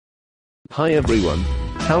Hi everyone,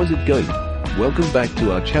 how is it going? Welcome back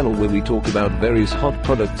to our channel where we talk about various hot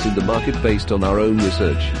products in the market based on our own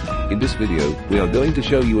research. In this video, we are going to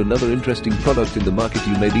show you another interesting product in the market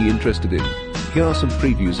you may be interested in. Here are some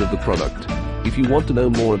previews of the product. If you want to know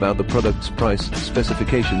more about the product's price,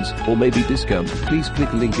 specifications, or maybe discount, please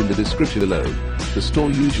click link in the description below. The store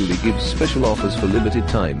usually gives special offers for limited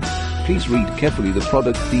time. Please read carefully the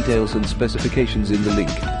product details and specifications in the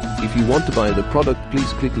link. If you want to buy the product,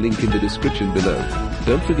 please click link in the description below.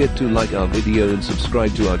 Don't forget to like our video and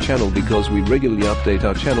subscribe to our channel because we regularly update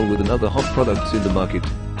our channel with another hot products in the market.